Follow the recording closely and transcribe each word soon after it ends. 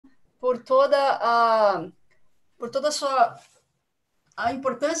por toda a sua a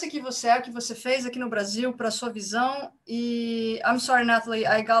importância que você fez aqui no Brasil para a sua visão. E I'm sorry, Natalie,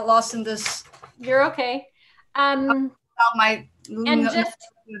 I got lost in this. You're okay. My And just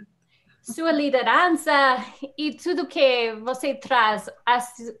sua liderança e tudo que você traz,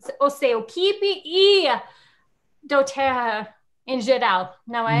 o seu equipe e doTERRA em geral,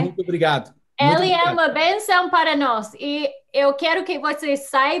 não é? Muito obrigado. Ele é uma bênção para nós e eu quero que vocês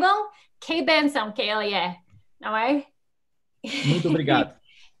saibam que bênção que ele é, não é? Muito obrigado.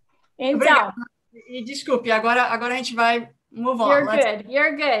 Então, obrigado. E desculpe, agora a gente vai move on.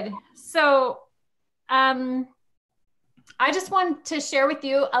 You're good. So, I just want to share with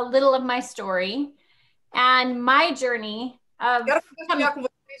you a little of my story and my journey of quero compartilhar com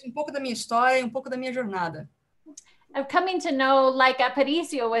vocês pouco da minha história e pouco da minha jornada. Of coming to know, like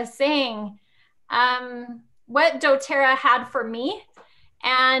Aparicio was saying, what doTERRA had for me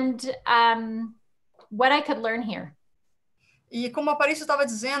and what I could learn here. E como a Aparicio estava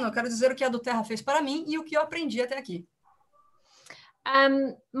dizendo, eu quero dizer o que a doTERRA fez para mim e o que eu aprendi até aqui.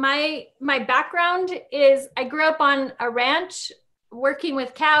 My background is I grew up on a ranch working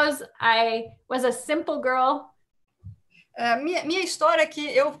with cows. I was a simple girl. Minha história é que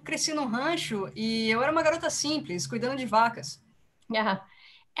eu cresci num rancho e eu era uma garota simples, cuidando de vacas. Yeah.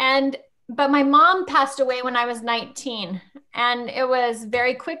 But my mom passed away when I was 19, and it was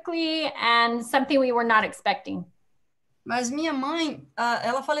very quickly and something we were not expecting. Mas minha mãe,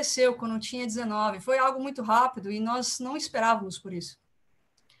 ela faleceu quando eu tinha 19. Foi algo muito rápido e nós não esperávamos por isso.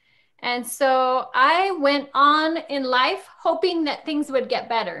 And so I went on in life hoping that things would get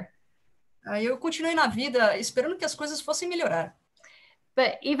better. Eu continuei na vida esperando que as coisas fossem melhorar.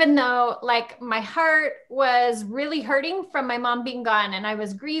 But even though like my heart was really hurting from my mom being gone and I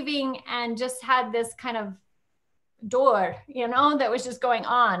was grieving and just had this kind of door, that was just going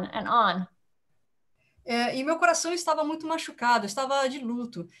on and on. E meu coração estava muito machucado, estava de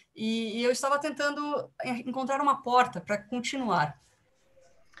luto e eu estava tentando encontrar uma porta para continuar.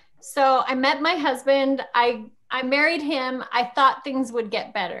 So I met my husband, I married him, I thought things would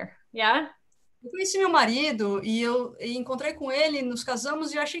get better. Yeah? Eu conheci meu marido e eu encontrei com ele, nos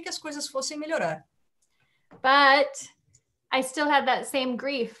casamos e eu achei que as coisas fossem melhorar. But I still had that same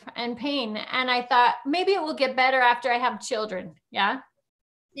grief and pain and I thought maybe it will get better after I have children. Yeah?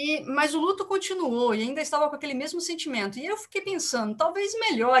 Mas o luto continuou e ainda estava com aquele mesmo sentimento. E eu fiquei pensando, talvez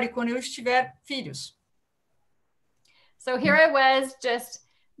melhore quando eu tiver filhos. So here I was just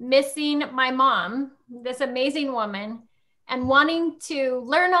missing my mom, this amazing woman, and wanting to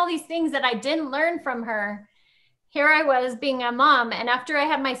learn all these things that I didn't learn from her. Here I was being a mom, and after I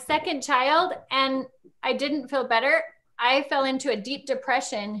had my second child and I didn't feel better, I fell into a deep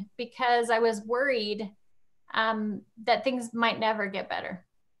depression because I was worried that things might never get better.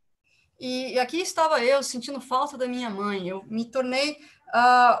 E aqui estava eu sentindo falta da minha mãe. Eu me tornei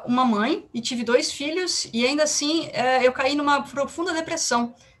uma mãe e tive 2 filhos e ainda assim eu caí numa profunda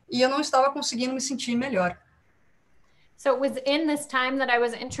depressão e eu não estava conseguindo me sentir melhor. So it was in this time that I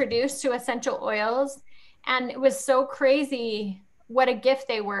was introduced to essential oils, and it was so crazy what a gift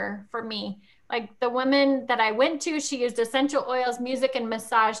they were for me. Like the woman that I went to, she used essential oils, music, and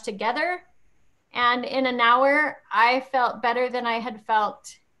massage together. And in an hour, I felt better than I had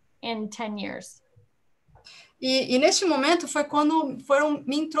felt in 10 years. E nesse momento foi quando foram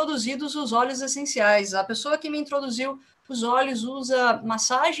me introduzidos os óleos essenciais. A pessoa que me introduziu os óleos usa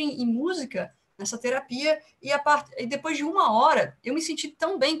massagem e música nessa terapia e depois de 1 hora eu me senti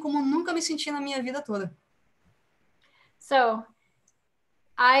tão bem como nunca me senti na minha vida toda. So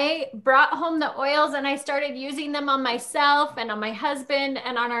I brought home the oils and I started using them on myself and on my husband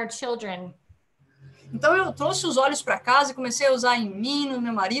and on our children. Então eu trouxe os óleos para casa e comecei a usar em mim, no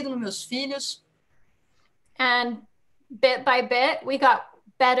meu marido, nos meus filhos. And bit by bit, we got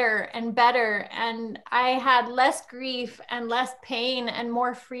better and better, and I had less grief and less pain and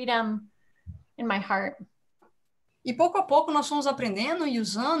more freedom in my heart. E pouco a pouco nós fomos aprendendo e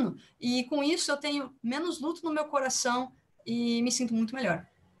usando, e com isso eu tenho menos luto no meu coração e me sinto muito melhor.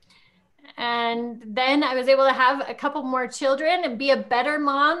 And then I was able to have a couple more children and be a better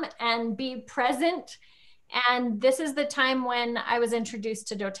mom and be present. And this is the time when I was introduced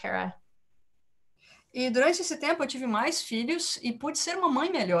to doTERRA. E durante esse tempo eu tive mais filhos e pude ser uma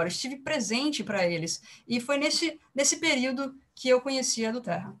mãe melhor, estive presente para eles. E foi nesse período que eu conheci a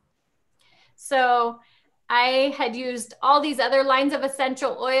doTERRA. So I had used all these other lines of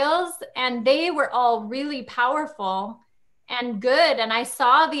essential oils and they were all really powerful and good, and I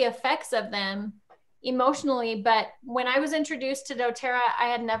saw the effects of them emotionally, but when I was introduced to doTERRA, I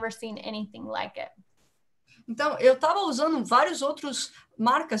had never seen anything like it. Então, eu estava usando vários outros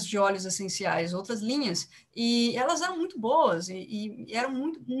marcas de óleos essenciais, outras linhas, e elas eram muito boas e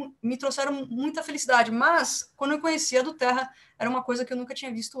me trouxeram muita felicidade, mas quando eu conheci a doTERRA, era uma coisa que eu nunca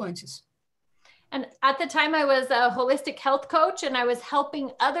tinha visto antes. And at the time I was a holistic health coach and I was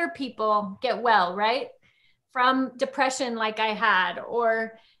helping other people get well, right? From depression like I had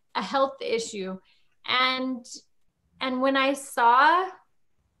or a health issue. And when I saw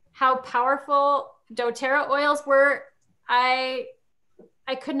how powerful doTERRA oils were, I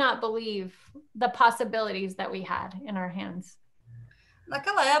could not believe the possibilities that we had in our hands.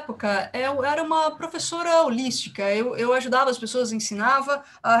 Naquela época, eu era uma professora holística, eu ajudava as pessoas, ensinava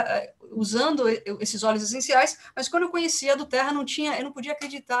usando esses óleos essenciais, mas quando eu conhecia a doTERRA, eu não podia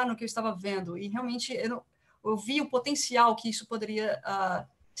acreditar no que eu estava vendo, e realmente eu vi o potencial que isso poderia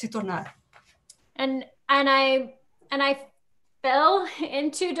se tornar. And I fell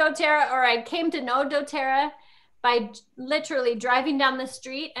into doTERRA, or I came to know doTERRA by literally driving down the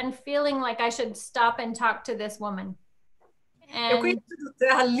street and feeling like I should stop and talk to this woman. Eu conheci a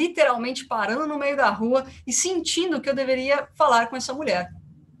doTERRA literalmente parando no meio da rua e sentindo que eu deveria falar com essa mulher.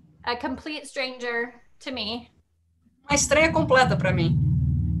 A complete stranger to me. Uma estranha completa para mim.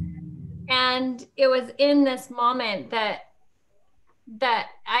 And it was in this moment that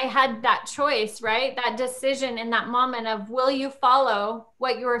I had that choice, right? That decision in that moment of, will you follow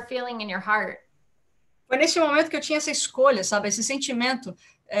what you were feeling in your heart? Foi nesse momento que eu tinha essa escolha, sabe? Esse sentimento.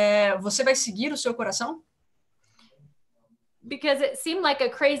 Você vai seguir o seu coração? Because it seemed like a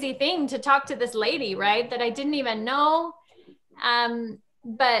crazy thing to talk to this lady, right? That I didn't even know.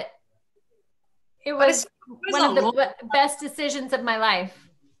 But it was one of the best decisions of my life.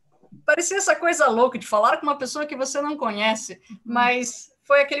 Parecia essa coisa louca de falar com uma pessoa que você não conhece, mas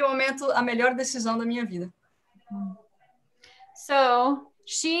foi aquele momento a melhor decisão da minha vida. So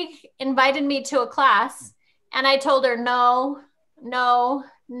she invited me to a class and I told her no, no,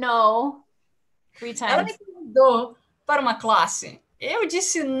 no 3 times. Ela me convidou para uma classe. Eu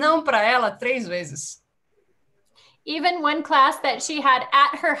disse não para ela 3 vezes. Even one class that she had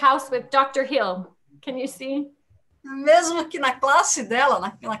at her house with Dr. Hill. Can you see? Mesmo que na classe dela,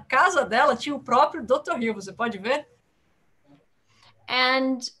 na casa dela, tinha o próprio Dr. Hill, você pode ver?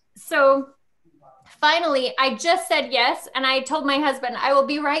 And so finally, I just said yes, and I told my husband, I will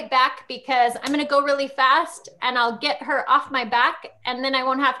be right back because I'm going to go really fast and I'll get her off my back and then I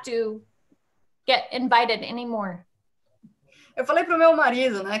won't have to get invited anymore. Eu falei para o meu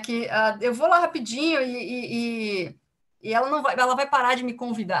marido, né, que eu vou lá rapidinho e ela vai parar de me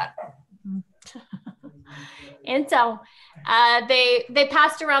convidar. And so they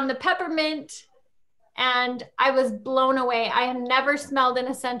passed around the peppermint and I was blown away. I had never smelled an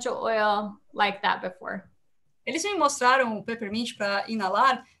essential oil like that before. Eles me mostraram o peppermint para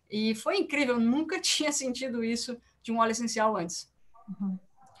inalar e foi incrível, eu nunca tinha sentido isso de óleo essencial antes.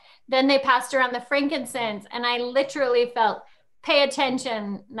 Then they passed around the frankincense and I literally felt, pay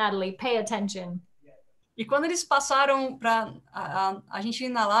attention, Natalie, pay attention. E quando eles passaram para a gente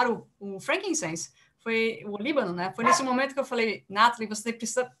inalar o frankincense, foi o Líbano, né? Foi nesse momento que eu falei, Natalie, você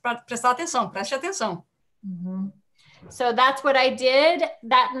precisa prestar atenção, preste atenção. So that's what I did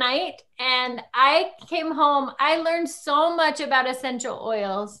that night. And I came home. I learned so much about essential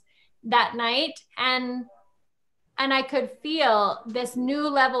oils that night. And I could feel this new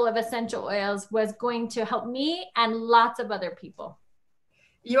level of essential oils was going to help me and lots of other people.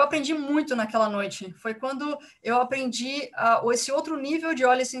 E eu aprendi muito naquela noite. Foi quando eu aprendi esse outro nível de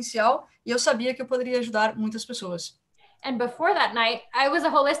óleo essencial e eu sabia que eu poderia ajudar muitas pessoas. And before that night, I was a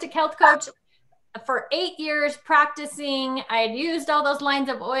holistic health coach for 8 years practicing. I had used all those lines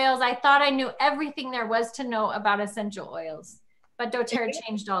of oils. I thought I knew everything there was to know about essential oils. But doTERRA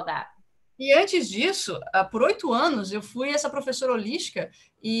changed all that. E antes disso, por 8 anos, eu fui essa professora holística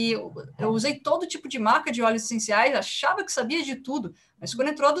e eu usei todo tipo de marca de óleos essenciais, achava que sabia de tudo, mas quando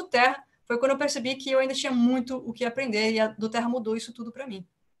entrou a doTERRA, foi quando eu percebi que eu ainda tinha muito o que aprender e a doTERRA mudou isso tudo para mim.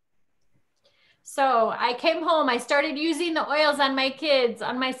 So I came home, I started using the oils on my kids,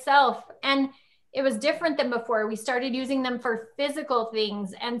 on myself, and it was different than before. We started using them for physical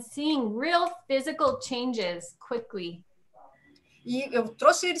things and seeing real physical changes quickly. E eu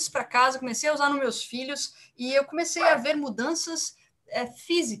trouxe eles para casa, comecei a usar nos meus filhos e eu comecei a ver mudanças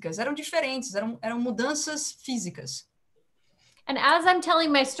físicas, eram diferentes, eram mudanças físicas. And as I'm telling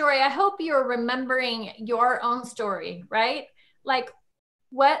my story, I hope you're remembering your own story, right? Like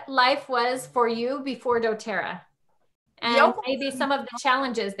what life was for you before doTERRA and maybe some of the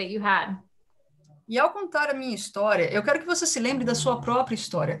challenges that you had. E ao contar a minha história, eu quero que você se lembre da sua própria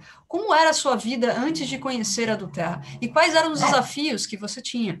história. Como era a sua vida antes de conhecer a doTERRA? E quais eram os desafios que você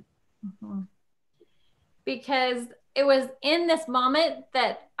tinha? Because it was in this moment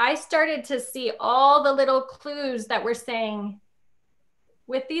that I started to see all the little clues that were saying,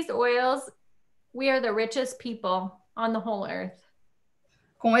 with these oils, we are the richest people on the whole earth.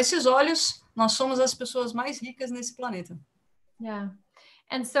 Com esses olhos, nós somos as pessoas mais ricas nesse planeta. Yeah.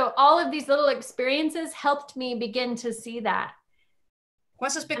 And so all of these little experiences helped me begin to see that. Com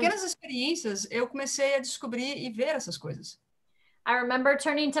essas pequenas experiências, eu comecei a descobrir e ver essas coisas. I remember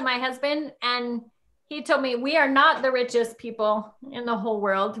turning to my husband and he told me, we are not the richest people in the whole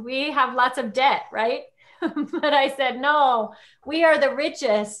world. We have lots of debt, right? But I said, no, we are the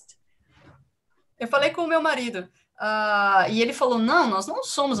richest. Eu falei com o meu marido, e ele falou, não, nós não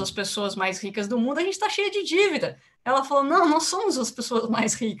somos as pessoas mais ricas do mundo, a gente está cheia de dívida. Ela falou, não, nós somos as pessoas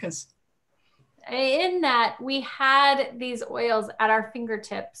mais ricas. In that, we had these oils at our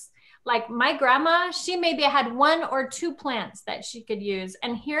fingertips. Like my grandma, she maybe had 1 or 2 plants that she could use.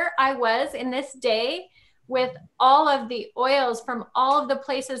 And here I was in this day with all of the oils from all of the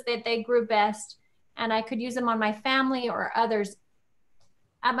places that they grew best. And I could use them on my family or others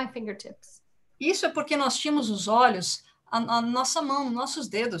at my fingertips. Isso é porque nós tínhamos os olhos, a nossa mão, nossos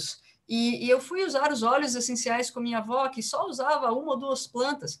dedos. E eu fui usar os óleos essenciais com minha avó, que só usava 1 ou 2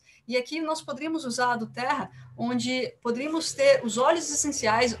 plantas. E aqui nós poderíamos usar a doTERRA, onde poderíamos ter os óleos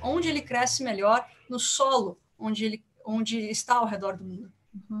essenciais, onde ele cresce melhor, no solo, onde está ao redor do mundo.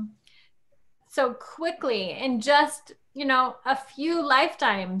 Mm-hmm. So quickly, in just, a few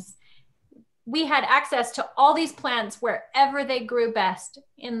lifetimes, we had access to all these plants wherever they grew best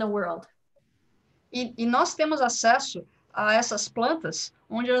in the world. E nós temos acesso a essas plantas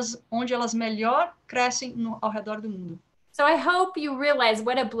onde elas melhor crescem ao redor do mundo. So I hope you realize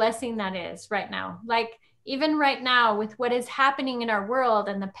what a blessing that is right now. Like even right now with what is happening in our world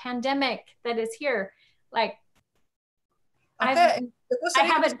and the pandemic that is here, like I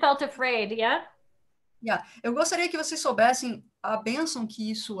haven't felt afraid, yeah? Yeah. Eu gostaria que vocês soubessem a bênção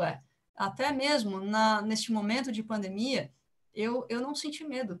que isso é. Até mesmo neste momento de pandemia, eu não senti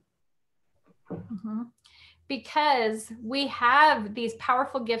medo. Mm-hmm. Because we have these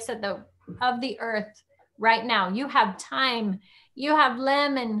powerful gifts of the earth right now. You have thyme, you have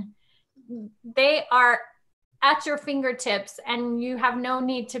lemon. They are at your fingertips and you have no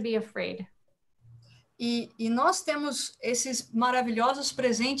need to be afraid. E nós temos esses maravilhosos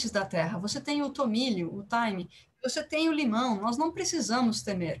presentes da terra. Você tem o tomilho, o thyme, você tem o limão. Nós não precisamos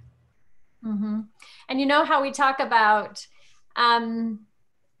temer. Mm-hmm. And you know how we talk about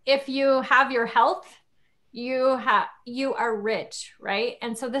if you have your health, you are rich, right?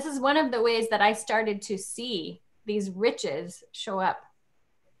 And so this is one of the ways that I started to see these riches show up.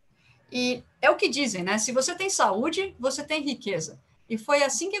 E é o que dizem, né? Se você tem saúde, você tem riqueza. E foi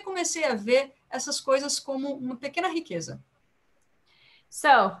assim que eu comecei a ver essas coisas como uma pequena riqueza.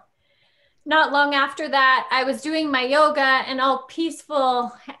 So, not long after that, I was doing my yoga and all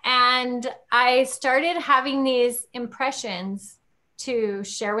peaceful, and I started having these impressions to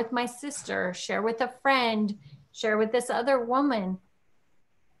share with my sister, share with a friend, share with this other woman.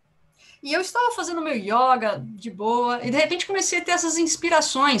 E eu estava fazendo meu yoga de boa, e de repente comecei a ter essas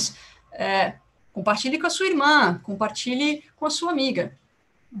inspirações. Compartilhe com a sua irmã, compartilhe com a sua amiga.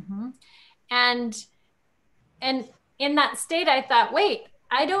 Mm-hmm. And in that state, I thought, wait,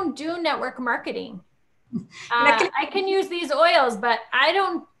 I don't do network marketing. I can use these oils, but I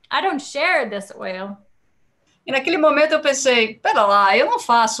don't share this oil. E naquele momento eu pensei, pera lá, eu não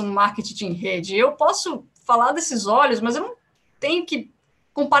faço marketing em rede, eu posso falar desses óleos, mas eu não tenho que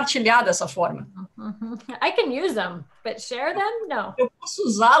compartilhar dessa forma. Mm-hmm. I can use them, but share them? No. Eu posso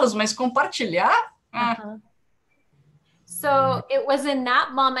usá-los, mas compartilhar? Uh-huh. So it was in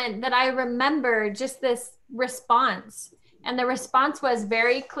that moment that I remember just this response. And the response was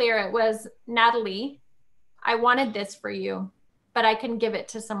very clear. It was, Natalie, I wanted this for you, but I can give it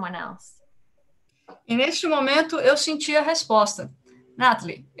to someone else. E neste momento eu senti a resposta.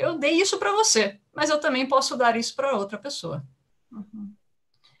 Natalie, eu dei isso para você, mas eu também posso dar isso para outra pessoa. Mm-hmm.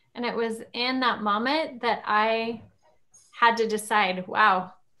 And it was in that moment that I had to decide,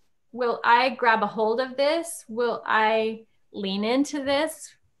 wow, will I grab a hold of this? Will I lean into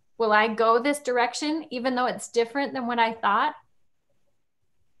this? Will I go this direction, even though it's different than what I thought?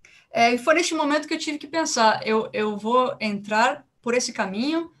 E foi neste momento que eu tive que pensar, eu vou entrar por esse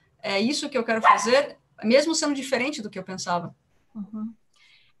caminho, é isso que eu quero fazer, mesmo sendo diferente do que eu pensava. Mm-hmm.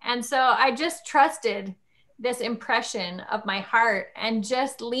 And so I just trusted this impression of my heart and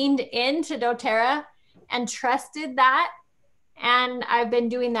just leaned into doTERRA and trusted that. And I've been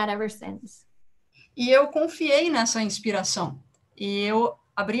doing that ever since. E eu confiei nessa inspiração. E eu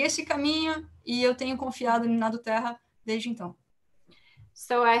abri esse caminho e eu tenho confiado na doTERRA desde então.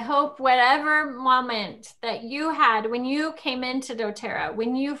 So I hope whatever moment that you had when you came into doTERRA,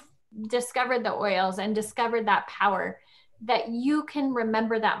 when you discovered the oils and discovered that power, that you can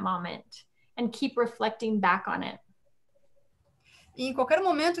remember that moment and keep reflecting back on it. E em qualquer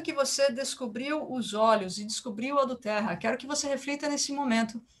momento que você descobriu os óleos e descobriu a doTERRA, quero que você reflita nesse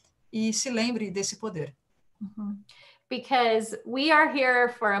momento e se lembre desse poder. Because we are here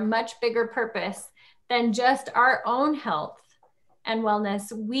for a much bigger purpose than just our own health and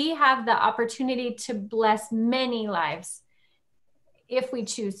wellness. We have the opportunity to bless many lives if we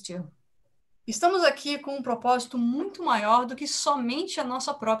choose to. Estamos aqui com um propósito muito maior do que somente a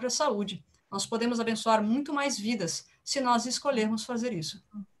nossa própria saúde. Nós podemos abençoar muito mais vidas se nós escolhermos fazer isso.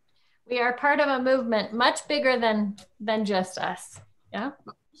 We are part of a movement much bigger than just us. Yeah?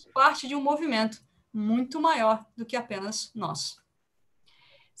 Parte de um movimento muito maior do que apenas nós.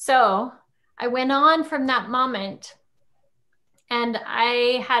 So I went on from that moment and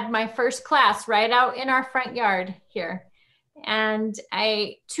I had my first class right out in our front yard here. And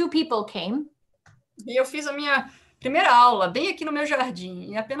two people came. E eu fiz a minha primeira aula bem aqui no meu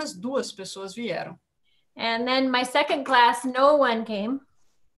jardim e apenas 2 pessoas vieram. And then my second class, no one came.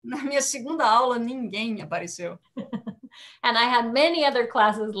 Na minha segunda aula, ninguém apareceu. And I had many other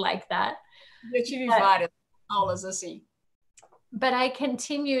classes like that. Eu tive várias aulas assim. But I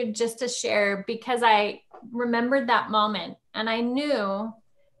continued just to share because I remembered that moment. And I knew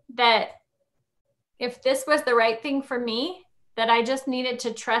that if this was the right thing for me, that I just needed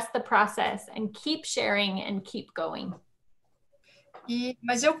to trust the process and keep sharing and keep going.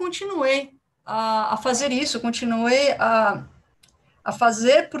 Mas eu continuei a fazer isso, continuei a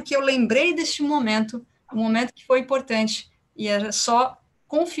fazer porque eu lembrei deste momento, um momento que foi importante, e era só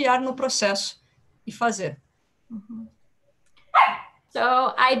confiar no processo e fazer.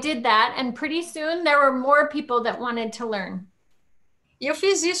 So I did that, and pretty soon there were more people that wanted to learn. E eu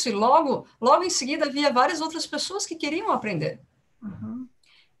fiz isso, e logo em seguida havia várias outras pessoas que queriam aprender.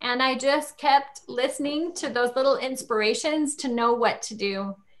 And I just kept listening to those little inspirations to know what to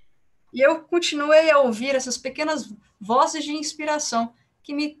do. E eu continuei a ouvir essas pequenas vozes de inspiração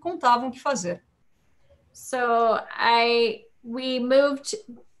que me contavam o que fazer. So we moved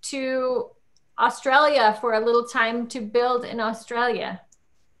to Australia for a little time to build in Australia.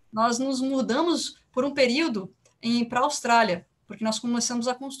 Nós nos mudamos por um período para a Austrália, porque nós começamos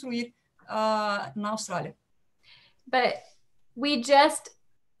a construir na Austrália. But we just,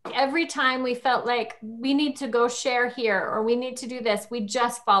 every time we felt like we need to go share here or we need to do this, we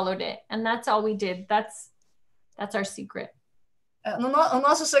just followed it. And that's all we did. That's our secret. O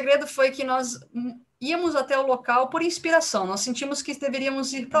nosso segredo foi que nós íamos até o local por inspiração. Nós sentimos que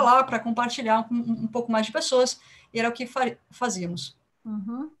deveríamos ir para lá para compartilhar com um pouco mais de pessoas, e era o que fazíamos.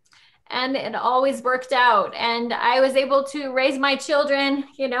 And it always worked out. And I was able to raise my children,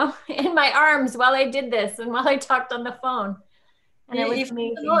 in my arms while I did this and while I talked on the phone. And it was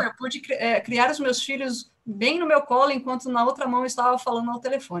amazing. Eu pude criar os meus filhos bem no meu colo, enquanto na outra mão eu estava falando ao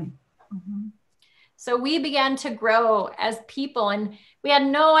telefone. So we began to grow as people, and we had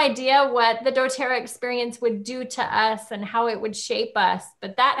no idea what the doTERRA experience would do to us and how it would shape us.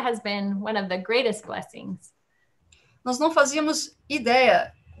 But that has been one of the greatest blessings. Nós não fazíamos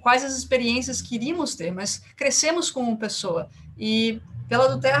ideia quais as experiências que iríamos ter, mas crescemos como pessoa. E pela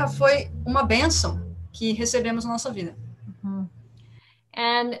doTERRA foi uma bênção que recebemos na nossa vida.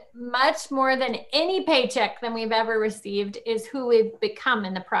 And much more than any paycheck than we've ever received is who we've become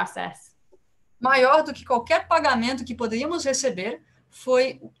in the process. Maior do que qualquer pagamento que poderíamos receber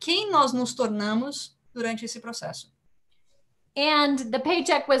foi quem nós nos tornamos durante esse processo. And the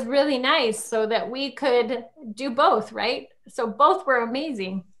paycheck was really nice so that we could do both, right? So both were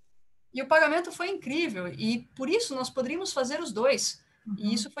amazing. E o pagamento foi incrível, e por isso nós poderíamos fazer os dois.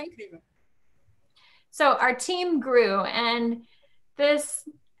 E isso foi incrível. So our team grew, and this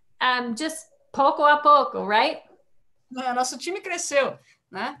just pouco a pouco, right? Nosso time cresceu,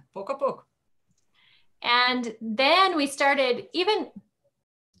 né? Pouco a pouco. And then we started, even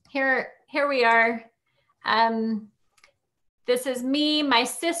here we are. This is me, my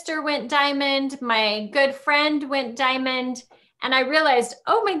sister went diamond, my good friend went diamond. And I realized,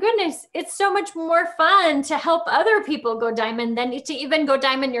 oh my goodness, it's so much more fun to help other people go diamond than to even go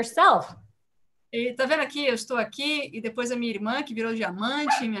diamond yourself. E tá vendo aqui, eu estou aqui, e depois a minha irmã que virou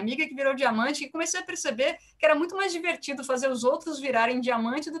diamante, minha amiga que virou diamante, e comecei a perceber que era muito mais divertido fazer os outros virarem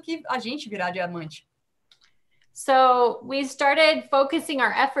diamante do que a gente virar diamante. So we started focusing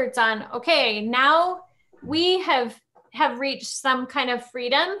our efforts on, okay, now we have reached some kind of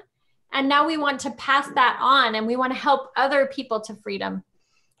freedom, and now we want to pass that on, and we want to help other people to freedom.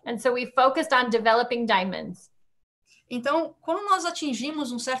 And so we focused on developing diamonds. Então, quando nós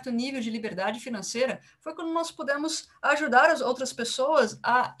atingimos um certo nível de liberdade financeira, foi quando nós pudemos ajudar as outras pessoas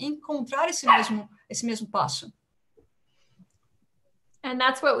a encontrar esse mesmo passo. And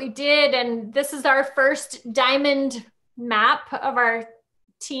that's what we did. And this is our first diamond map of our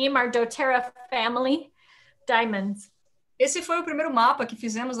team, our doTERRA family, diamonds. Esse foi o primeiro mapa que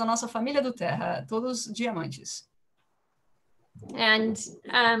fizemos da nossa família doTERRA, todos diamantes. And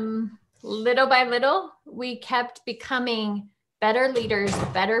little by little, we kept becoming better leaders,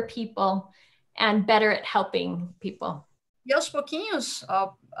 better people, and better at helping people. E aos pouquinhos,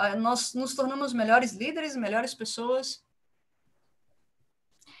 nós nos tornamos melhores líderes, melhores pessoas.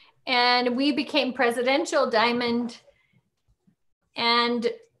 And we became presidential diamond, and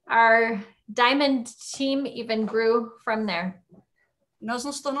our diamond team even grew from there. Nós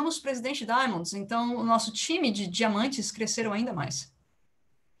nos tornamos presidente Diamonds, então o nosso time de diamantes cresceram ainda mais.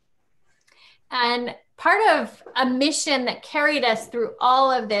 And part of a mission that carried us through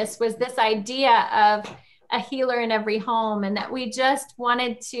all of this was this idea of a healer in every home, and that we just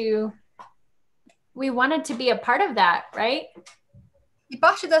wanted to be a part of that, right? E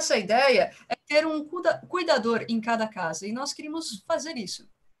parte dessa ideia é ter um cuidador em cada casa, e nós queríamos fazer isso.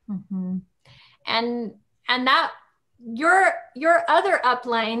 Mm-hmm. And that your other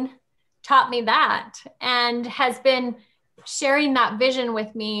upline taught me that, and has been sharing that vision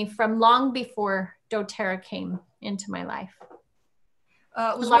with me from long before doTERRA came into my life.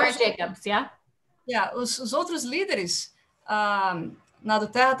 Laura Jacobs, yeah? Yeah, os outros líderes na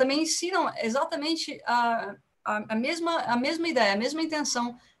doTERRA também ensinam exatamente a mesma ideia, a mesma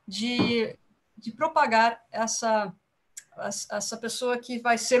intenção de propagar essa pessoa que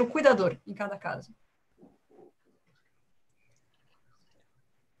vai ser o cuidador em cada casa.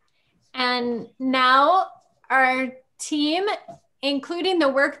 And now our team, including the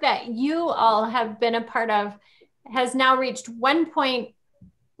work that you all have been a part of, has now reached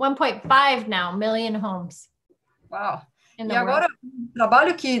 1.5 now million homes. Uau! E agora, o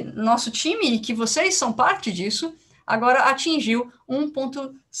trabalho que nosso time e que vocês são parte disso, agora atingiu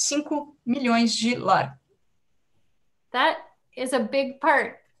 1,5 milhões de lar. That is a big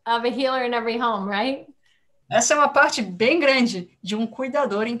part of a healer in every home, right? Essa é uma parte bem grande de um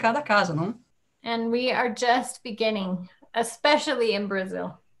cuidador em cada casa, não? And we are just beginning, especially in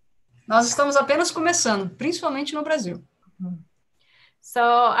Brazil. Nós estamos apenas começando, principalmente no Brasil. So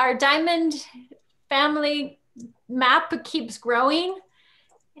our diamond family map keeps growing,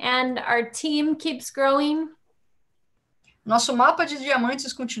 and our team keeps growing. Nosso mapa de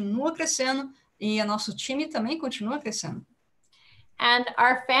diamantes continua crescendo e o nosso time também continua crescendo. And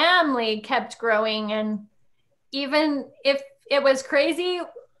our family kept growing, and even if it was crazy,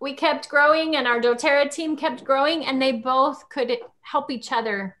 we kept growing, and our doTERRA team kept growing, and they both could help each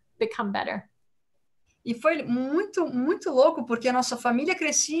other become better. E foi muito, muito louco, porque a nossa família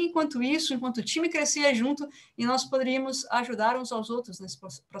crescia enquanto o time crescia junto, e nós poderíamos ajudar uns aos outros nesse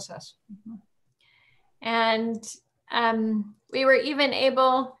processo. And we were even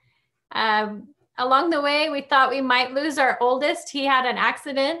able, along the way, we thought we might lose our oldest. He had an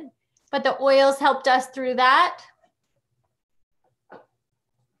accident, but the oils helped us through that.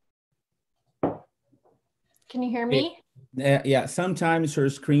 Can you hear me? Yeah, sometimes her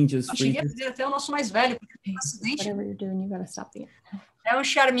screen just freezes. Cheguei a dizer até o nosso mais velho, porque teve um acidente. Whatever you're doing, you gotta stop the. É um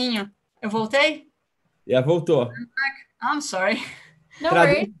charminho. Eu voltei? Yeah, voltou. I'm sorry. No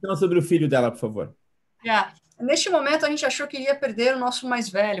Traduz worries. então sobre o filho dela, por favor. Yeah. Neste momento, a gente achou que ia perder o nosso mais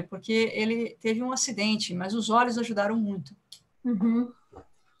velho, porque ele teve um acidente, mas os olhos ajudaram muito. Mm-hmm.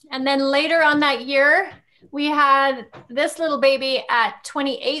 And then later on that year, we had this little baby at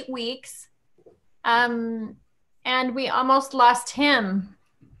 28 weeks. And we almost lost him.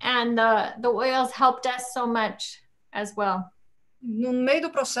 And the oils helped us so much as well. No meio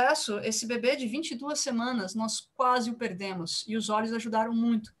do processo, esse bebê de 22 semanas, nós quase o perdemos. E os olhos ajudaram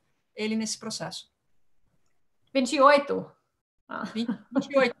muito ele nesse processo. 28.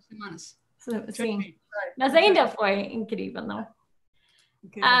 28 semanas. Sim. Mas ainda foi incrível, não?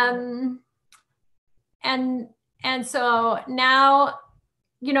 Incrível. And so now,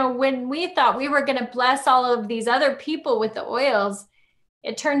 you know, when we thought we were going to bless all of these other people with the oils,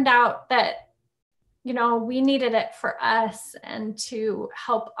 it turned out that, you know, we needed it for us and to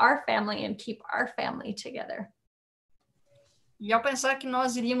help our family and keep our family together. E ao pensar que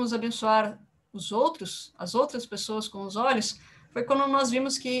nós iríamos abençoar as outras pessoas com os olhos, foi quando nós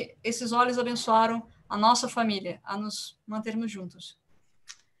vimos que esses olhos abençoaram a nossa família, a nos mantermos juntos.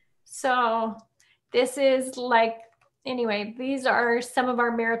 So this is like, anyway, these are some of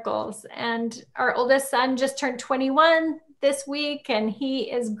our miracles. And our oldest son just turned 21 this week, and he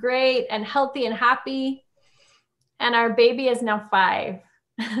is great and healthy and happy. And our baby is now 5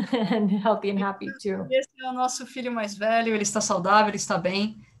 and healthy and happy too. Esse é o nosso filho mais velho, ele está saudável, ele está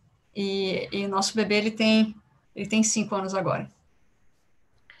bem. E nosso bebê, ele tem 5 anos agora.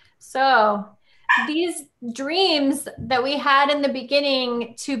 So these dreams that we had in the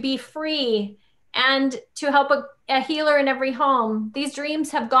beginning to be free and to help a healer in every home, these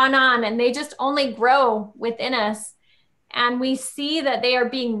dreams have gone on and they just only grow within us. And we see that they are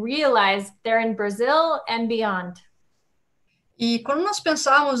being realized there in Brazil and beyond. E quando nós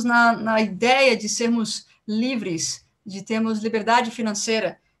pensarmos na ideia de sermos livres, de termos liberdade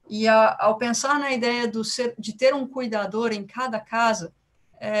financeira, e ao pensar na ideia de ter um cuidador em cada casa,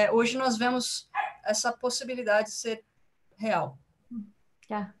 hoje nós vemos essa possibilidade de ser real.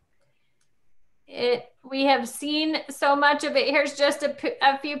 Yeah. We have seen so much of it. Here's just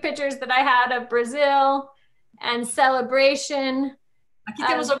a few pictures that I had of Brazil and celebration. Aqui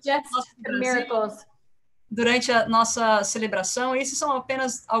temos just miracles. Durante a nossa celebração, esses são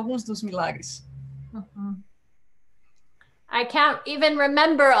apenas alguns dos milagres. I can't even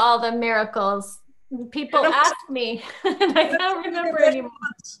remember all the miracles. People ask me, and I can't remember anymore.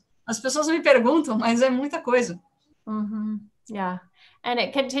 As pessoas me perguntam, mas é muita coisa. Yeah, and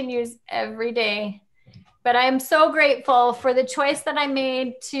it continues every day. But I am so grateful for the choice that I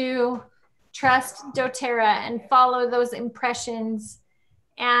made to trust doTERRA and follow those impressions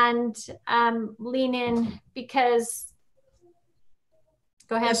and lean in, because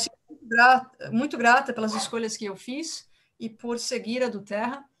go ahead. Eu sou muito grata pelas escolhas que eu fiz e por seguir a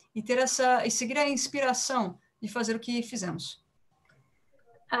doTERRA e seguir a inspiração de fazer o que fizemos.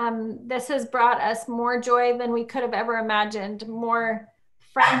 This has brought us more joy than we could have ever imagined, more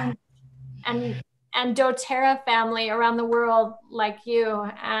friends and doTERRA family around the world like you,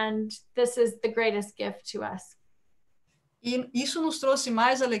 and this is the greatest gift to us. E isso nos trouxe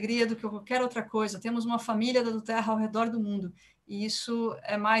mais alegria do que qualquer outra coisa. Temos uma família da doTERRA ao redor do mundo, e isso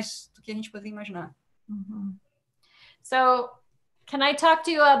é mais do que a gente poderia imaginar. So, can I talk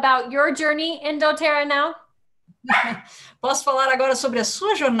to you about your journey in doTERRA now? Posso falar agora sobre a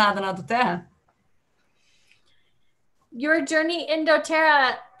sua jornada na doTERRA? Your journey in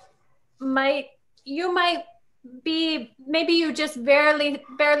doTERRA you might be, maybe you just barely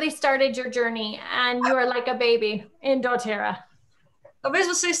started your journey and you are like a baby in doTERRA. Talvez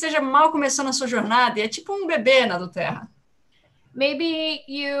você esteja mal começando a sua jornada e é tipo um bebê na doTERRA. Maybe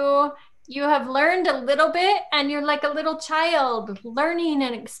you have learned a little bit and you're like a little child learning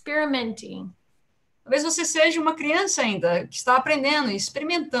and experimenting. Talvez você seja uma criança ainda que está aprendendo e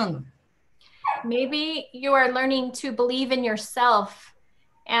experimentando. Maybe you are learning to believe in yourself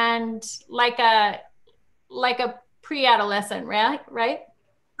and like a pre-adolescent, right?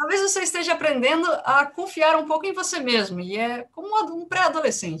 Talvez você esteja aprendendo a confiar um pouco em você mesmo, e é como um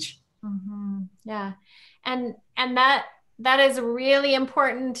pré-adolescente. Yeah, and that is a really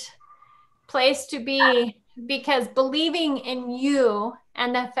important place to be, because believing in you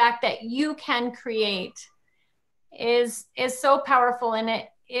and the fact that you can create is so powerful, and it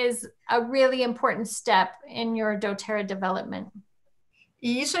is a really important step in your doTERRA development.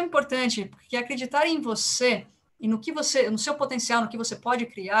 E isso é importante, porque acreditar em você e no seu potencial, no que você pode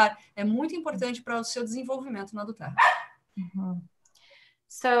criar, é muito importante para o seu desenvolvimento na doTERRA.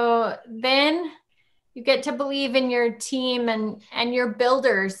 So then you get to believe in your team and your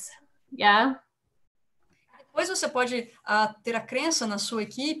builders, yeah? Depois você pode ter a crença na sua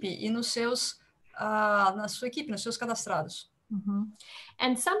equipe e nos seus cadastrados.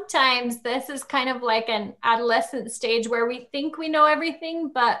 And sometimes this is kind of like an adolescent stage where we think we know everything,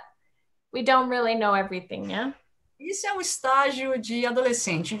 but we don't really know everything, yeah? Isso é um estágio de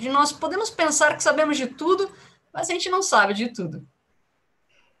adolescente, onde nós podemos pensar que sabemos de tudo, mas a gente não sabe de tudo.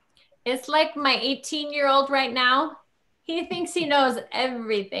 It's like my 18-year-old right now. He thinks he knows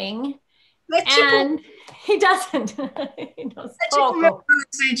everything, and he doesn't. He knows é tipo o meu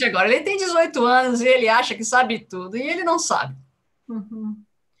adolescente agora. Ele tem 18 anos e ele acha que sabe tudo, e ele não sabe.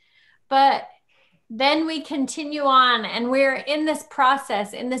 But then we continue on, and we're in this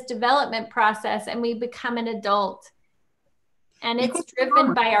process, in this development process, and we become an adult. And it's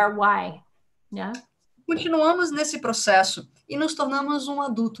driven by our why. Yeah. Continuamos nesse processo e nos tornamos um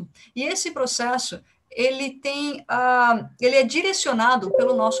adulto. E esse processo, ele é direcionado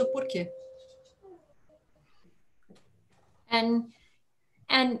pelo nosso porquê. And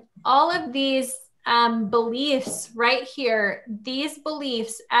all of these beliefs right here, these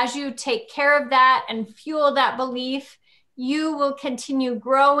beliefs, as you take care of that and fuel that belief, you will continue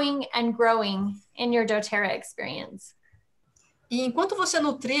growing and growing in your doTERRA experience. E enquanto você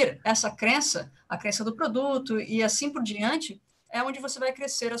nutrir essa crença, a crença do produto e assim por diante, é onde você vai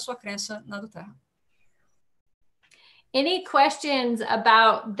crescer a sua crença na doTERRA. any questions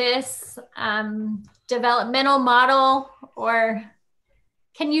about this developmental model, or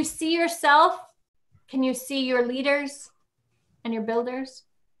can you see yourself? Can you see your leaders and your builders?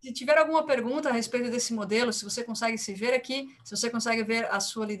 Se tiver alguma pergunta a respeito desse modelo, se você consegue se ver aqui, se você consegue ver a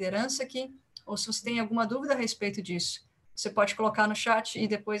sua liderança aqui, ou se você tem alguma dúvida a respeito disso, você pode colocar no chat e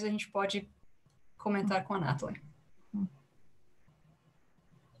depois a gente pode comentar com a Natalie.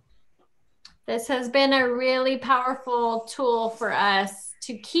 This has been a really powerful tool for us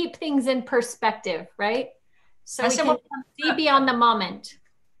to keep things in perspective, right? So we can see beyond the moment.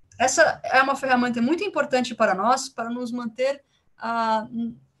 Essa é uma ferramenta muito importante para nós, para nos manter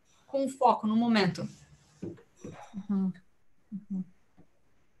com foco no momento.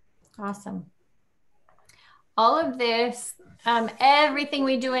 Awesome. All of this, everything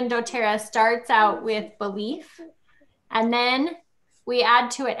we do in doTERRA starts out with belief, and then we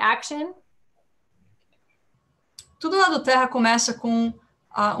add to it action. Tudo na doTERRA começa com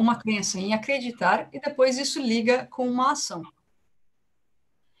uma crença em acreditar, e depois isso liga com uma ação.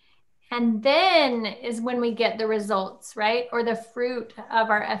 And then is when we get the results, right? Or the fruit of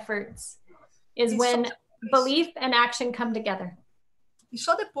our efforts is when belief and action come together. E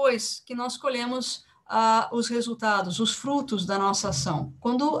só depois que nós colhemos os resultados, os frutos da nossa ação.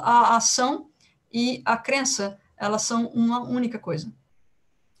 Quando a ação e a crença, elas são uma única coisa.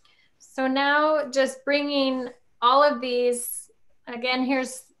 So now just bringing all of these, again,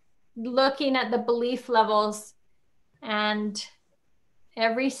 here's looking at the belief levels and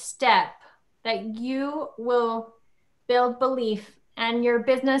every step that you will build belief and your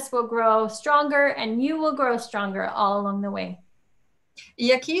business will grow stronger and you will grow stronger all along the way.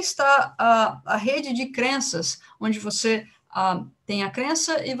 E aqui está a rede de crenças, onde você tem a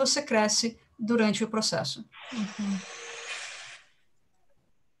crença e você cresce durante o processo.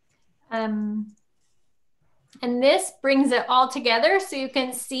 And this brings it all together so you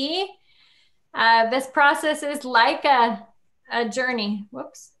can see this process is like a journey.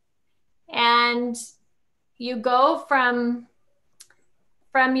 Whoops. And you go from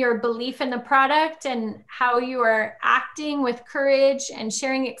your belief in the product and how you are acting with courage and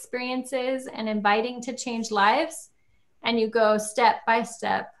sharing experiences and inviting to change lives. And you go step by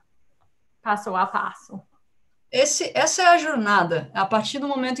step, passo a passo. Essa é a jornada. A partir do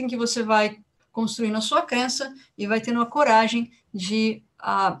momento em que você vai construindo a sua crença e vai tendo a coragem de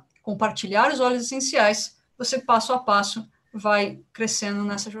compartilhar os óleos essenciais, você passo a passo vai crescendo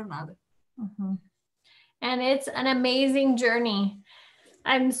nessa jornada. And it's an amazing journey.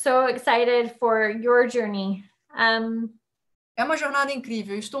 I'm so excited for your journey. É uma jornada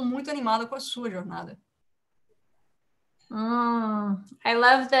incrível. Eu estou muito animada com a sua jornada. I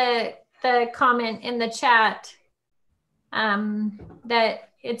love the comment in the chat that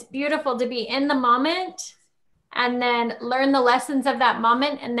it's beautiful to be in the moment and then learn the lessons of that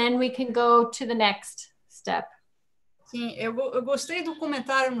moment, and then we can go to the next step. Sim, eu gostei do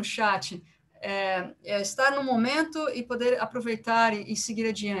comentário no chat. Estar no momento e poder aproveitar e seguir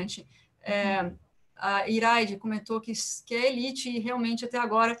adiante. A Iraide comentou que é elite e realmente até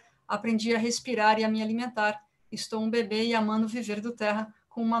agora aprendi a respirar e a me alimentar. Estou um bebê e amando viver doTERRA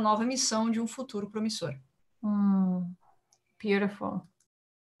com uma nova missão de um futuro promissor. Beautiful.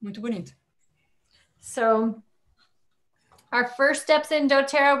 Muito bonito. So our first steps in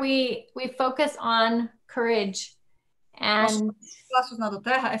doTERRA, we focus on courage. And passos na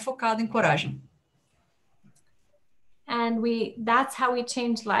doTERRA é focado em coragem. And that's how we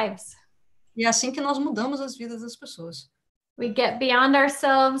change lives. E é assim que nós mudamos as vidas das pessoas. We get beyond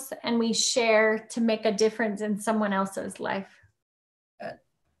ourselves and we share to make a difference in someone else's life.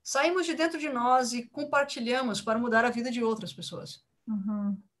 Saímos de dentro de nós e compartilhamos para mudar a vida de outras pessoas.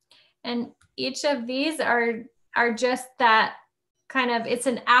 And each of these are just that kind of, it's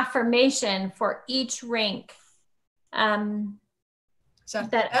an affirmation for each rank.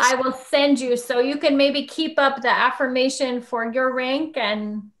 That I will send you, so you can maybe keep up the affirmation for your rank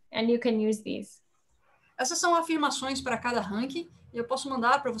and you can use these. Essas são afirmações para cada ranking e eu posso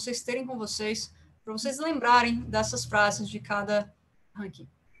mandar para vocês terem com vocês, para vocês lembrarem dessas frases de cada ranking.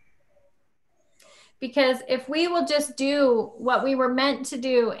 Because if we will just do what we were meant to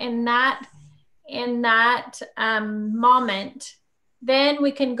do in that moment, then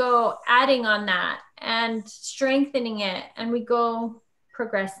we can go adding on that and strengthening it, and we go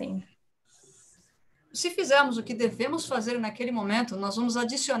progressing. Se fizermos o que devemos fazer naquele momento, nós vamos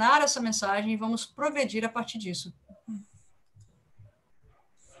adicionar essa mensagem e vamos progredir a partir disso.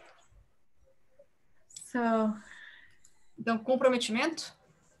 Então, comprometimento,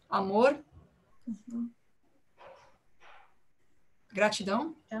 amor,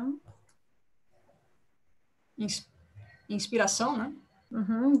 gratidão, inspiração, né?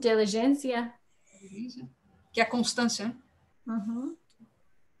 Diligência. Que é a constância, né?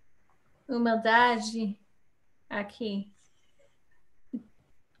 Humildade. Aqui.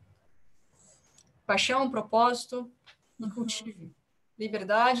 Paixão, propósito e cultivo.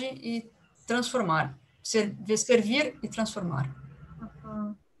 Liberdade e transformar. Servir e transformar.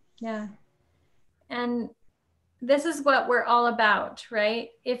 Yeah. And this is what we're all about, right?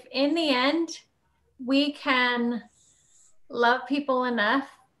 If in the end we can love people enough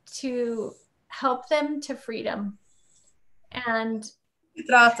to help them to freedom and Se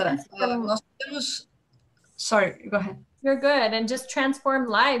trata, nós temos... Sorry, go ahead. You're good. And just transform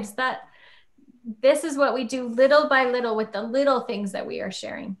lives. This is what we do little by little with the little things that we are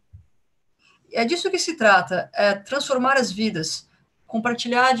sharing. É disso que se trata, é transformar as vidas,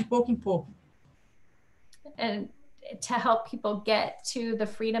 compartilhar de pouco em pouco. And to help people get to the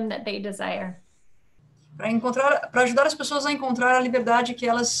freedom that they desire. Para ajudar as pessoas a encontrar a liberdade que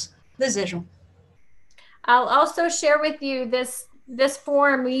elas desejam. I'll also share with you this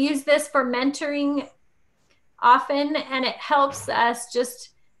form. We use this for mentoring often, and it helps us just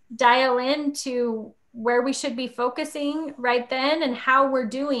dial into where we should be focusing right then and how we're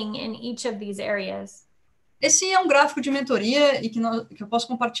doing in each of these areas. Esse é um gráfico de mentoria e que eu posso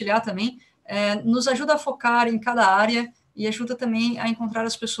compartilhar também. Nos ajuda a focar em cada área e ajuda também a encontrar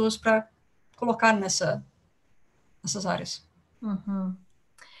as pessoas para colocar nessas áreas.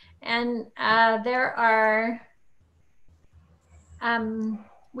 And there are,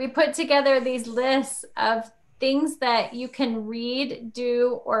 we put together these lists of things that you can read,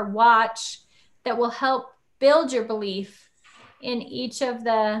 do, or watch that will help build your belief in each of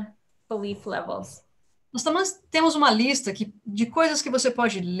the belief levels. Nós também temos uma lista de coisas que você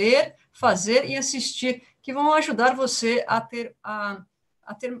pode ler, fazer e assistir que vão ajudar você a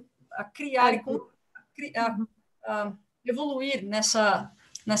criar e a evoluir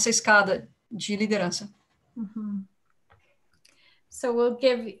nessa escada de liderança. So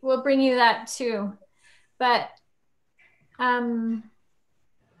we'll bring you that too. But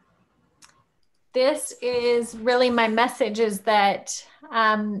this is really my message, is that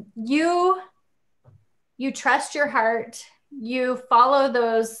you trust your heart, you follow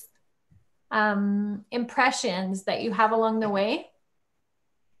those impressions that you have along the way.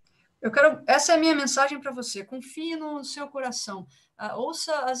 Essa é a minha mensagem para você. Confie no seu coração.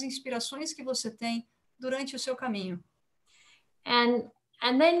 Ouça as inspirações que você tem durante o seu caminho. And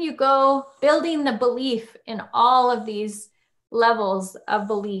then you go building the belief in all of these levels of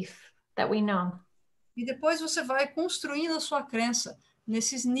belief that we know. E depois você vai construindo a sua crença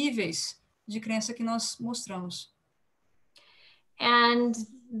nesses níveis de crença que nós mostramos. And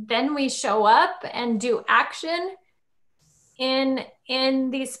then we show up and do action in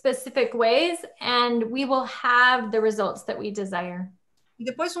these specific ways, and we will have the results that we desire. E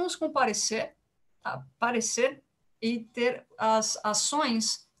depois vamos aparecer e ter as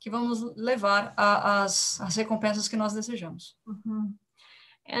ações que vão nos levar às recompensas que nós desejamos.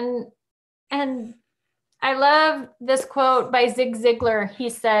 And I love this quote by Zig Ziglar.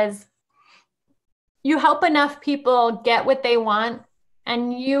 He says, "You help enough people get what they want,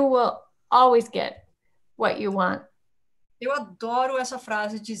 and you will always get what you want." Eu adoro essa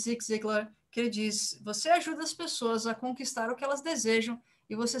frase de Zig Ziglar, que ele diz: você ajuda as pessoas a conquistar o que elas desejam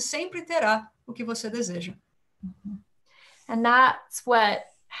e você sempre terá o que você deseja. And that's what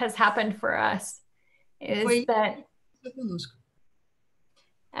has happened for us, is that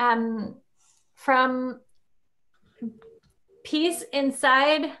from peace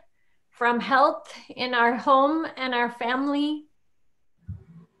inside, from health in our home and our family.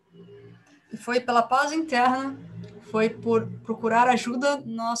 E foi pela paz interna, foi por procurar ajuda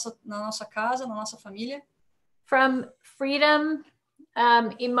na nossa casa, na nossa família. From freedom,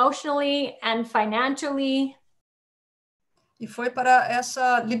 emotionally and financially. E foi para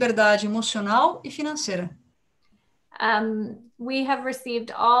essa liberdade emocional e financeira. We have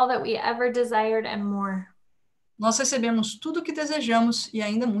received all that we ever desired and more. Nós recebemos tudo o que desejamos e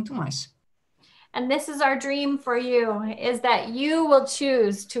ainda muito mais. And this is our dream for you, is that you will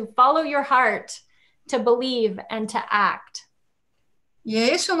choose to follow your heart, to believe and to act. E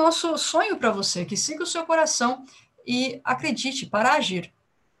é esse o nosso sonho para você, que siga o seu coração e acredite para agir.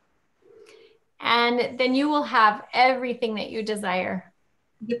 And then you will have everything that you desire.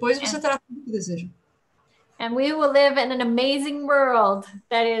 Depois você terá tudo o que deseja. And we will live in an amazing world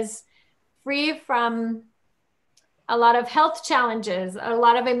that is free from a lot of health challenges, a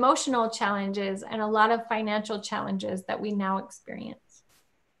lot of emotional challenges, and a lot of financial challenges that we now experience.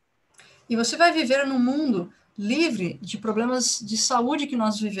 E você vai viver num mundo livre de problemas de saúde que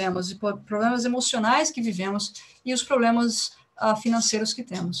nós vivemos, de problemas emocionais que vivemos e os problemas financeiros que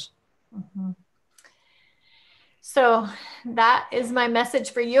temos. So that is my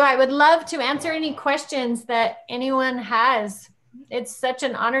message for you. I would love to answer any questions that anyone has. It's such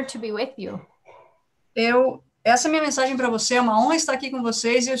an honor to be with you. Essa é a minha mensagem para você. É uma honra estar aqui com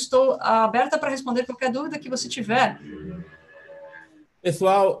vocês e eu estou aberta para responder qualquer dúvida que você tiver.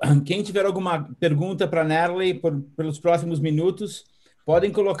 Pessoal, quem tiver alguma pergunta para Natalie pelos próximos minutos,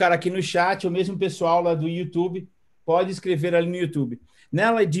 podem colocar aqui no chat, ou mesmo o pessoal lá do YouTube, pode escrever ali no YouTube.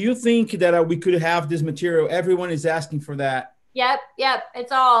 Natalie, do you think that we could have this material? Everyone is asking for that. Yep,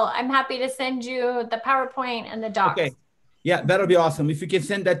 it's all. I'm happy to send you the PowerPoint and the docs. Okay. Yeah, that'll be awesome. If you can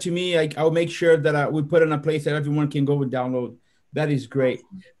send that to me, I'll make sure that we put it in a place that everyone can go and download. That is great.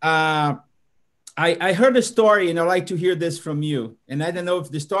 I heard a story, and I'd like to hear this from you. And I don't know if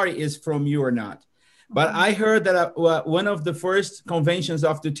the story is from you or not. But I heard that one of the first conventions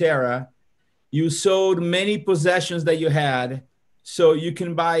of doTERRA, you sold many possessions that you had, so you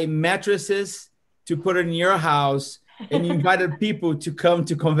can buy mattresses to put in your house, and you invited people to come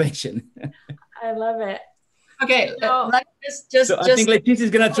to convention. I love it. Okay, I think Letícia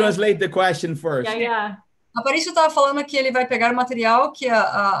is going to translate the question first. Yeah. Aparicio estava falando que ele vai pegar o material que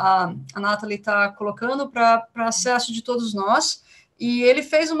a Natalie está colocando para acesso de todos nós, e ele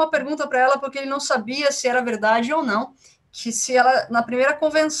fez uma pergunta para ela porque ele não sabia se era verdade ou não, que se ela, na primeira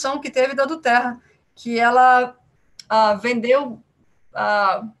convenção que teve da doTERRA, que ela vendeu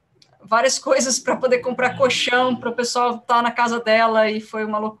várias coisas para poder comprar colchão para o pessoal estar na casa dela, e foi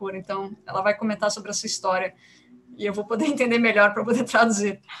uma loucura. Então, ela vai comentar sobre essa história, e eu vou poder entender melhor para poder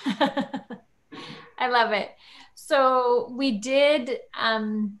traduzir. I love it. So we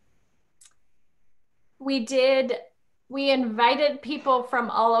invited people from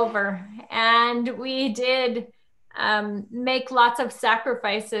all over, and we did make lots of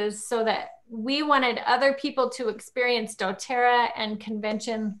sacrifices so that we wanted other people to experience doTERRA and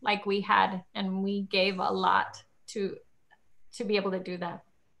convention like we had, and we gave a lot to be able to do that.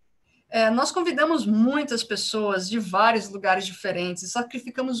 Nós convidamos muitas pessoas de vários lugares diferentes, e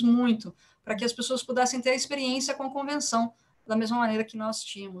sacrificamos muito para que as pessoas pudessem ter a experiência com a convenção da mesma maneira que nós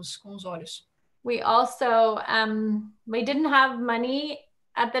tínhamos com os olhos. We also, we didn't have money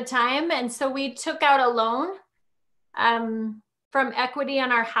at the time, and so we took out a loan from equity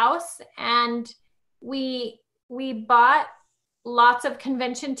on our house, and we bought lots of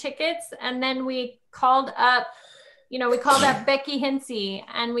convention tickets, and then we called up, Becky Hinsey,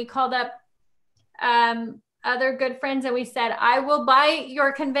 and we called up other good friends, and we said, I will buy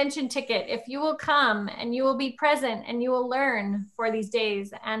your convention ticket if you will come and you will be present and you will learn for these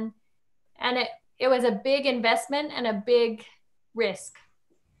days. And it was a big investment and a big risk.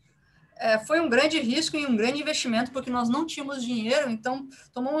 Foi um grande risco e um grande investimento, porque nós não tínhamos dinheiro, então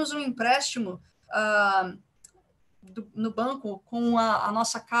tomamos um empréstimo no banco com a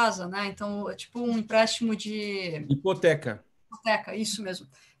nossa casa, né? Então, tipo um empréstimo de... Hipoteca. Hipoteca, isso mesmo.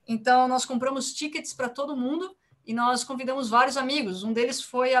 Então, nós compramos tickets para todo mundo e nós convidamos vários amigos. Um deles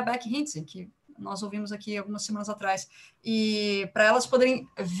foi a Becky Hinsey, que nós ouvimos aqui algumas semanas atrás. E para elas poderem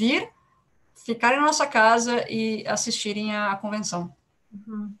vir, ficarem na nossa casa e assistirem à convenção.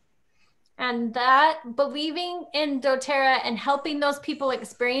 Mm-hmm. And that, believing in doTERRA and helping those people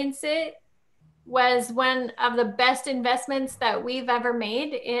experience it was one of the best investments that we've ever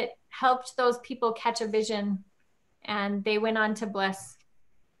made. It helped those people catch a vision, and they went on to bless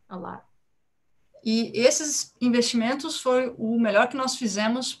a lot. E esses investimentos foi o melhor que nós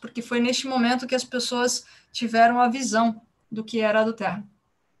fizemos, porque foi neste momento que as pessoas tiveram a visão do que era a doTERRA.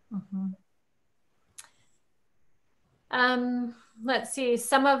 Mm-hmm. Let's see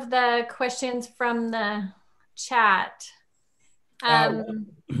some of the questions from the chat.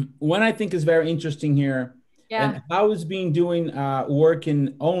 One I think is very interesting here. Yeah. And how is being doing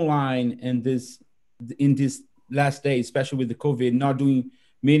working online in this last day, especially with the COVID, not doing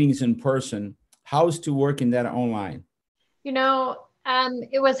meetings in person? How is to work in that online?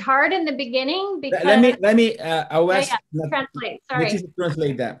 It was hard in the beginning because let me translate. Sorry. Let's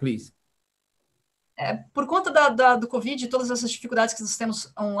translate that, please. Por conta do Covid e todas essas dificuldades que nós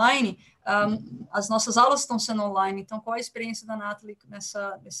temos online, as nossas aulas estão sendo online. Então, qual a experiência da Natalie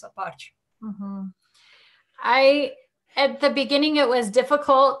nessa parte? Mm-hmm. At the beginning, it was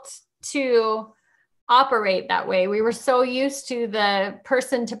difficult to operate that way. We were so used to the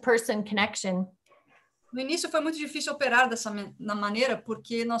person-to-person connection. No início foi muito difícil operar dessa maneira,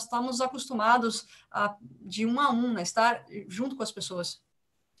 porque nós estamos acostumados de a né, estar junto com as pessoas.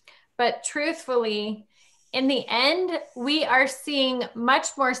 But truthfully, in the end, we are seeing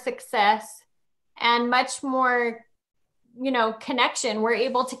much more success and much more, connection. We're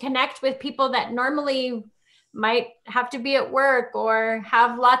able to connect with people that normally might have to be at work or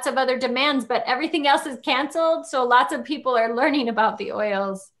have lots of other demands, but everything else is canceled. So lots of people are learning about the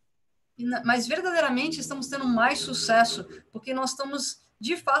oils. Mas verdadeiramente estamos tendo mais sucesso, porque nós estamos,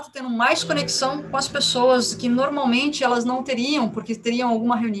 de fato, tendo mais conexão com as pessoas que normalmente elas não teriam, porque teriam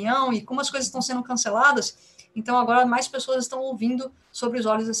alguma reunião, e como as coisas estão sendo canceladas, então agora mais pessoas estão ouvindo sobre os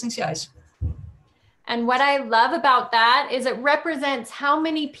óleos essenciais. And what I love about that is it represents how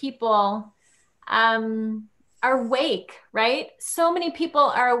many people are awake, right? So many people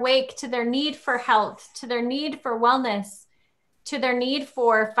are awake to their need for health, to their need for wellness, to their need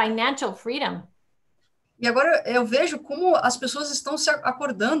for financial freedom. E agora eu vejo como as pessoas estão se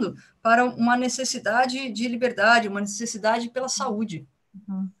acordando para uma necessidade de liberdade, uma necessidade pela saúde.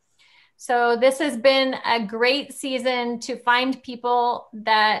 So this has been a great season to find people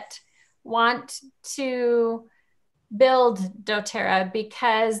that want to build doTERRA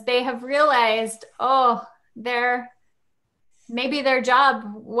because they have realized, maybe their job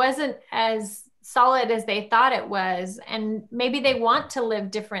wasn't as solid as they thought it was, and maybe they want to live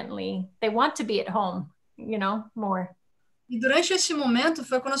differently. They want to be at home, more. E durante esse momento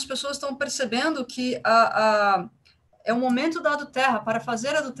foi quando as pessoas estão percebendo que é o momento da doTERRA, para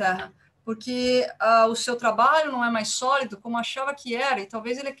fazer a doTERRA, porque o seu trabalho não é mais sólido como achava que era, e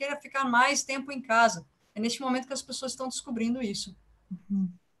talvez ele queira ficar mais tempo em casa. É neste momento que as pessoas estão descobrindo isso.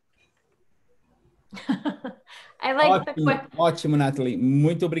 Ótimo, Natalie.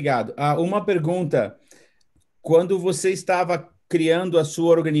 Muito obrigado. Uma pergunta. Quando você estava criando a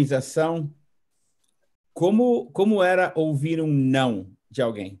sua organização, como era ouvir um não de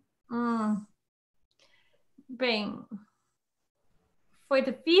alguém? Bem, foi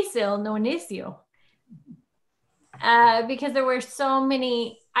difícil no início. Because there were so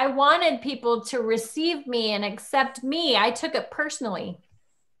many, I wanted people to receive me and accept me. I took it personally.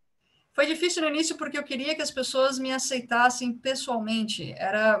 Foi difícil no início porque eu queria que as pessoas me aceitassem pessoalmente,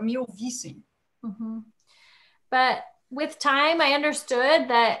 me ouvissem. But with time, I understood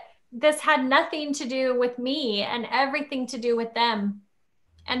that this had nothing to do with me and everything to do with them.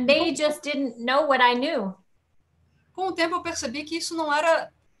 And they just didn't know what I knew. Com o tempo eu percebi que isso não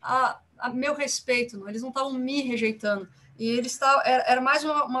era a meu respeito, não? Eles não estavam me rejeitando. E era mais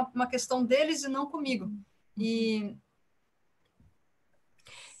uma questão deles e não comigo.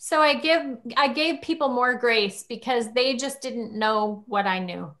 So I gave people more grace because they just didn't know what I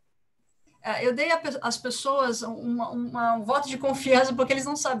knew. Eu dei às pessoas um voto de confiança porque eles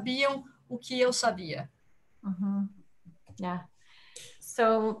não sabiam o que eu sabia. Yeah.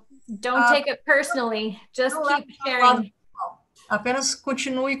 So don't take it personally. Just keep sharing. Apenas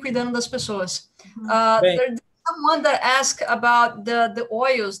continue cuidando das pessoas. There's someone that asked about the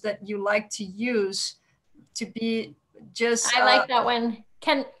oils that you like to use to be just. I like that one.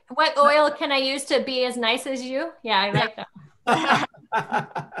 What oil can I use to be as nice as you? Yeah, I like that.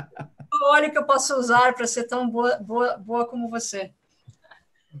 O óleo que eu posso usar para ser tão boa como você?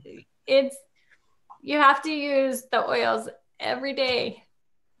 You have to use the oils every day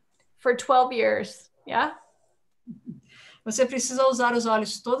for 12 years. Yeah? Você precisa usar os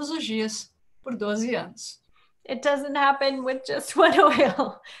óleos todos os dias por 12 anos. It doesn't happen with just one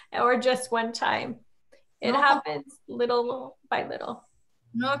oil or just one time. It happens little by little.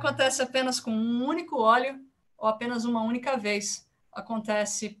 Não acontece apenas com um único óleo ou apenas uma única vez.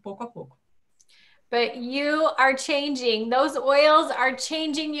 Acontece pouco a pouco. But you are changing. Those oils are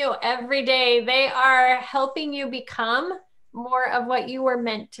changing you every day. They are helping you become more of what you were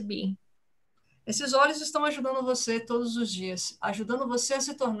meant to be. Esses óleos estão ajudando você todos os dias, ajudando você a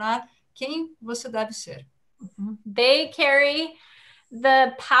se tornar quem você deve ser. They carry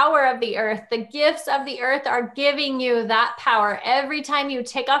the power of the earth. The gifts of the earth are giving you that power every time you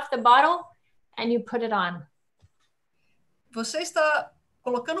take off the bottle and you put it on. Você está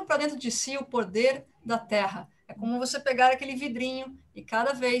colocando para dentro de si o poder da terra. É como você pegar aquele vidrinho e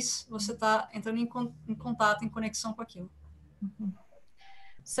cada vez você está entrando em contato, em conexão com aquilo.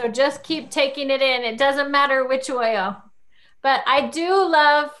 So just keep taking it in. It doesn't matter which oil. But I do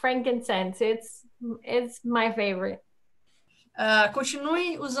love frankincense. It's my favorite.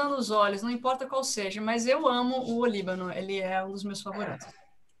 Continue usando os óleos, não importa qual seja, mas eu amo o olíbano. Ele é um dos meus favoritos.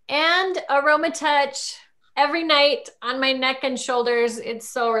 And aroma touch every night on my neck and shoulders. It's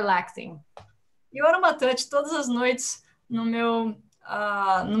so relaxing. E o aroma touch todas as noites nos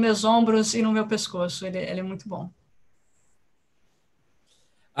meus ombros e no meu pescoço. Ele é muito bom.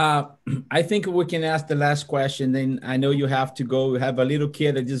 I think we can ask the last question. Then I know you have to go. You have a little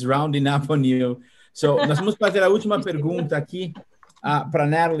kid that is rounding up on you. So nós vamos fazer a última pergunta aqui para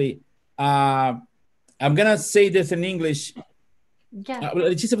Natalie. I'm gonna say this in English. Yeah.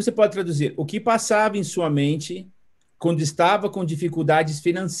 Letícia, você pode traduzir. O que passava em sua mente quando estava com dificuldades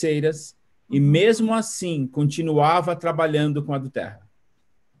financeiras e mesmo assim continuava trabalhando com a doTERRA?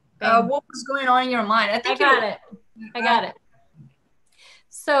 What was going on in your mind? I got it. I got it.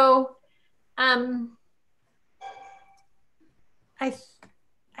 So, I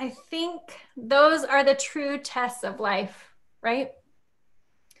think those are the true tests of life, right?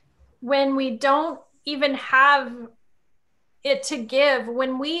 When we don't even have it to give,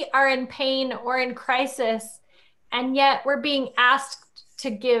 when we are in pain or in crisis, and yet we're being asked to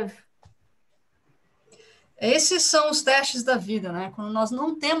give. Esses são os testes da vida, né? Quando nós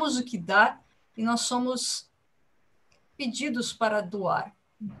não temos o que dar e nós somos pedidos para doar.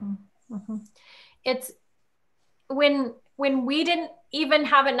 It's when we didn't even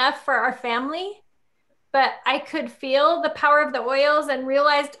have enough for our family, but I could feel the power of the oils and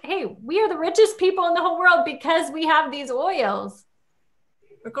realized, hey, we are the richest people in the whole world because we have these oils.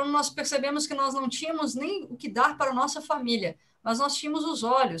 Foi quando nós percebemos que nós não tínhamos nem o que dar para a nossa família, mas nós tínhamos os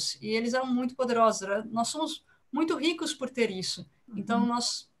olhos e eles eram muito poderosos. Nós somos muito ricos por ter isso. Então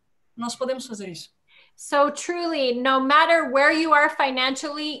nós podemos fazer isso. So truly, no matter where you are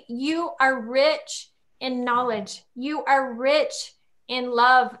financially, you are rich in knowledge. You are rich in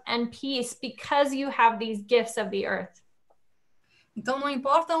love and peace because you have these gifts of the earth. Então não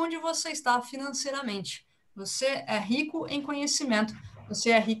importa onde você está financeiramente, você é rico em conhecimento,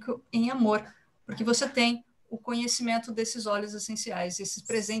 você é rico em amor, porque você tem o conhecimento desses óleos essenciais, esses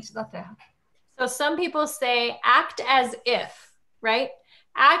presentes da terra. So some people say act as if, right?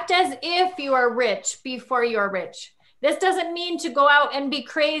 Act as if you are rich before you are rich. This doesn't mean to go out and be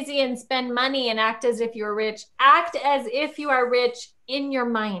crazy and spend money and act as if you're rich. Act as if you are rich in your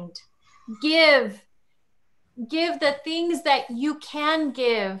mind. Give the things that you can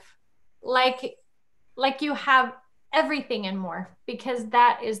give like you have everything and more, because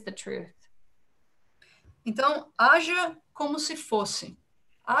that is the truth. Então, haja como se fosse.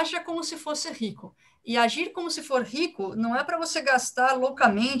 Haja como se fosse rico. E agir como se for rico não é para você gastar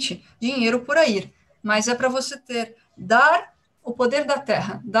loucamente dinheiro por aí, mas é para você dar o poder da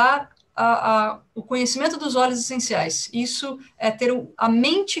terra, dar o conhecimento dos óleos essenciais. Isso é ter a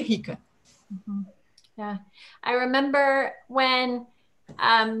mente rica. Yeah, I remember when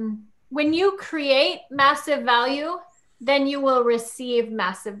you create massive value, then you will receive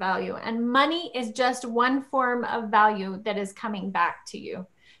massive value. And money is just one form of value that is coming back to you.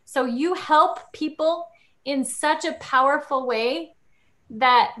 So you help people in such a powerful way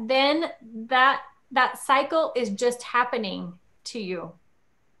that then that cycle is just happening to you.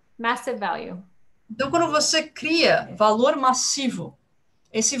 Massive value. Então, quando você cria valor massivo,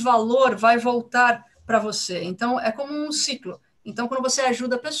 esse valor vai voltar para você. Então, é como um ciclo. Então, quando você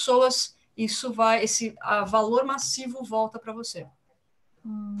ajuda pessoas, esse valor massivo volta para você.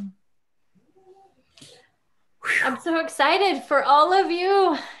 I'm so excited for all of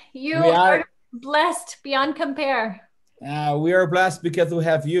you. You are blessed beyond compare. We are blessed because we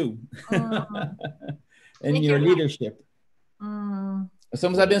have you and your leadership. Nós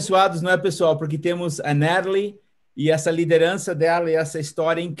somos abençoados, não é, pessoal? Porque temos a Natalie e essa liderança dela e essa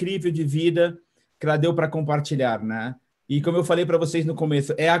história incrível de vida que ela deu para compartilhar, né? E como eu falei para vocês no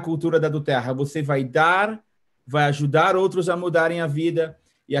começo, é a cultura da doTERRA. Você vai dar, vai ajudar outros a mudarem a vida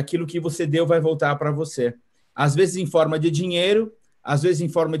e aquilo que você deu vai voltar para você. Às vezes em forma de dinheiro, às vezes em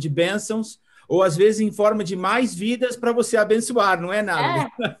forma de bênçãos, ou às vezes em forma de mais vidas para você abençoar, não é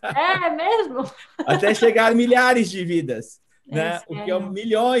nada? É mesmo. Até chegar a milhares de vidas, né? O que é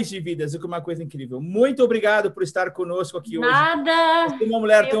milhões de vidas, o que é uma coisa incrível. Muito obrigado por estar conosco aqui hoje. Nada. Você é uma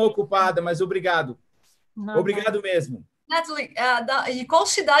mulher tão ocupada, mas obrigado. Nada. Obrigado mesmo. Natalie, de qual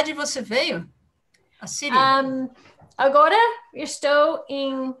cidade você veio? A city? Agora estou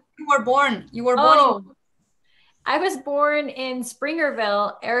em... You were born in... I was born in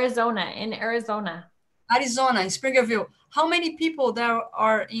Springerville, Arizona, Arizona, in Springerville. How many people there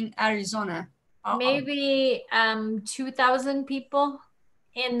are in Arizona? Maybe 2,000 people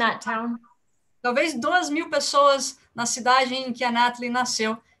in that town. Talvez 2.000 pessoas na cidade em que a Natalie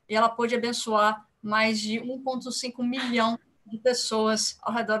nasceu, e ela pôde abençoar mais de 1,5 milhão de pessoas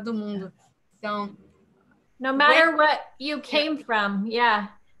ao redor do mundo. Então, no matter what you came from,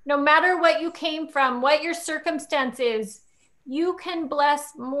 no matter what you came from, what your circumstance is, you can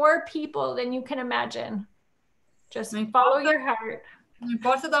bless more people than you can imagine. Just follow your heart. Não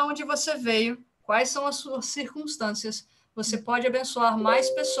importa de onde você veio, quais são as suas circunstâncias, você pode abençoar mais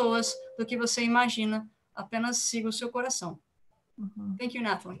pessoas do que você imagina. Apenas siga o seu coração. Thank you,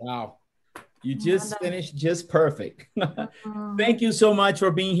 Natalie. Wow. You just finished just perfect. Thank you so much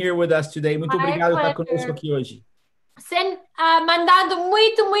for being here with us today. Muito obrigado por estar conosco aqui hoje. Mandando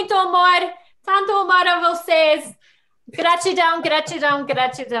muito, muito amor. Tanto amor a vocês. Gratidão, gratidão,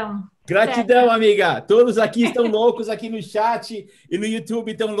 gratidão. Gratidão, amiga. Todos aqui estão loucos, aqui no chat e no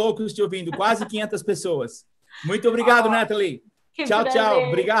YouTube estão loucos te ouvindo. Quase 500 pessoas. Muito obrigado, Natalie. Tchau, tchau.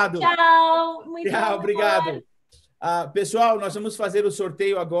 Obrigado. Tchau. Muito tchau, obrigado. Pessoal, nós vamos fazer o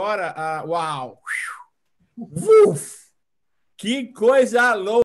sorteio agora. Uau! Uf! Que coisa louca!